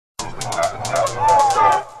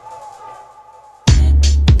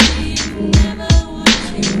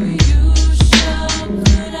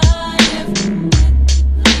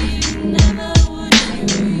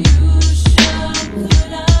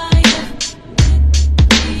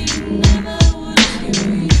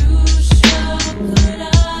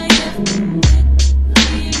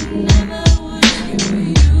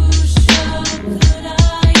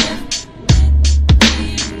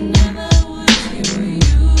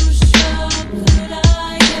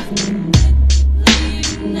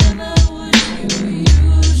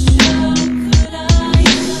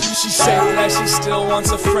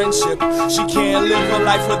wants a friendship. She can't live her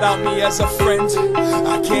life without me as a friend.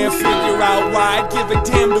 I can't figure out why I'd give a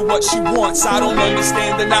damn to what she wants. I don't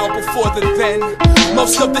understand the now before the then.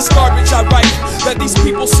 Most of this garbage I write that these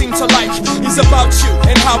people seem to like is about you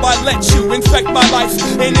and how I let you infect my life.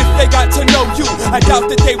 And if they got to know you, I doubt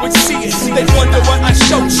that they would see it. They'd wonder what I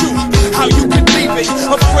showed you, how you could leave it.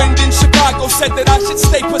 A friend in Chicago said that I should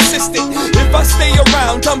stay persistent. If I stay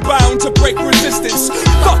around, I'm bound to break resistance.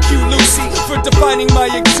 Fuck you, Lucy, for defining my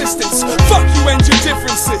existence. Fuck you and your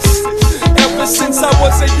differences. Ever since I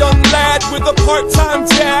was a young lad with a part-time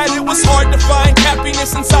dad, it was hard to find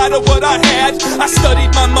happiness inside of what I had. I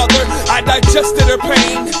studied my mother, I digested her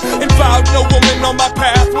pain, and vowed no woman on my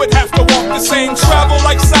path would have to walk the same. Travel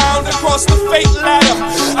like sound across the fate ladder.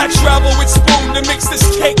 I travel with spoon to mix this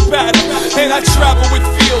cake batter, and I travel with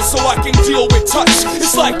feel so I can deal with touch.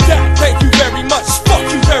 It's like that, thank you very much, fuck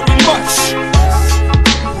you very much.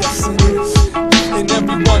 Yes it is, and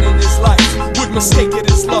everyone in his life would mistake it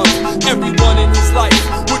as love. Everyone in his life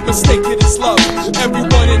would mistake it as love.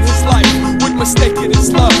 Everyone in his life would mistake it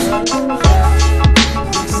as love.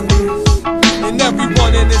 And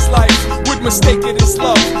everyone in his life would mistake it as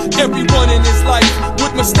love. Everyone in his life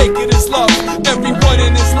would mistake it as love. Everyone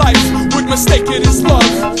in his life would mistake it as love.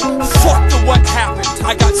 Fuck the what happened,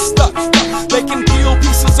 I got stuck. They can peel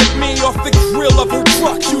pieces of me off the grill of her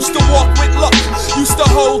truck. Used to walk with luck, used to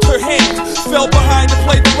hold her hand. Fell behind to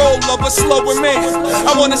play the role of a slower man.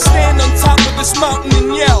 I wanna stand on top of this mountain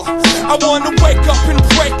and yell. I wanna wake up and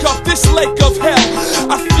break up this lake of hell.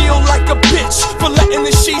 I feel like a bitch for letting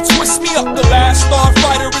the sheets twist me up. The last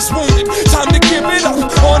starfighter is wounded, time to give it up.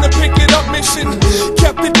 On a pick it up mission,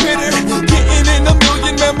 kept it bitter. Getting in a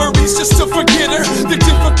million memories just to forget her. The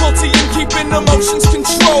difficulty in keeping emotions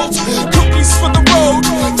controlled. Cookies for the road,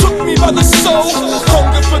 took me by the soul.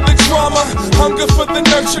 Hunger for the drama, hunger for the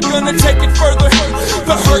nurture. Gonna take it further.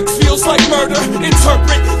 The hurt feels like murder.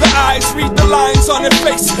 Interpret the eyes, read the lines on her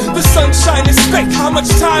face. The sunshine is fake, how much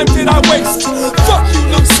time did I waste? Fuck you,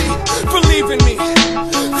 Lucy, for leaving me.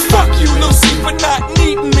 Fuck you, Lucy, for not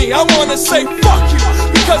needing me. I wanna say fuck you,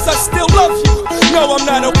 because I still love you. No, I'm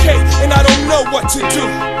not okay, and I don't know what to do.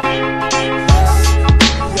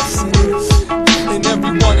 Yes it is, and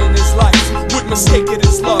everyone in his life would mistake it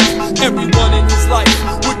as love. Everyone in his life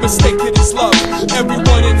would mistake it as love.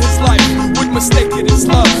 Everyone in his life would mistake it as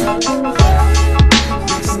love.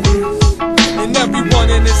 And everyone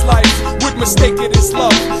in his life would mistake it as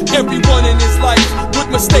love. Everyone in his life would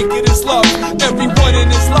mistake it as love. Everyone in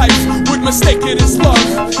his life would mistake it as love.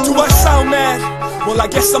 Do I sound mad? Well, I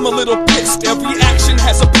guess I'm a little pissed. Every action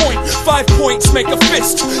has a point. 5 points make a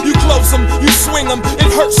fist. You close them, you swing them. It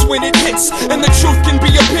hurts when it hits. And the truth can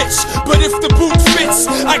be a bitch, but if the boot fits,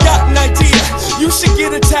 I got an idea. You should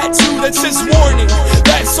get a tattoo that says warning.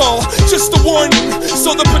 That's all, just a warning,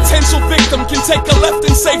 so the potential victim can take a left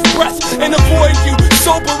and safe breath and avoid you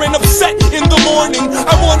sober and upset in the morning.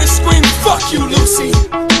 I wanna scream, fuck you, Lucy,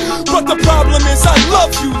 but the problem is I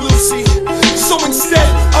love you, Lucy. So instead,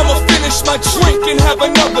 I'ma finish my drink and have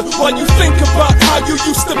another while you think about how you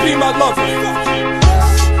used to be my lover.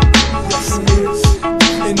 Yes it is,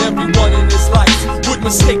 and everyone in his life would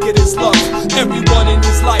mistake it as love. Everyone in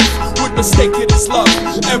his life would mistake it as love.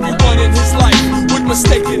 Everyone in his life would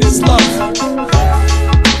mistake it as love.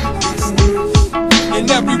 And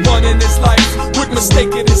everyone in his life would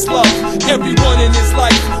mistake it as love. Everyone in his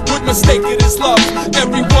life would mistake it as love.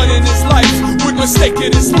 Everyone in his life would mistake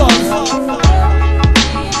it as love.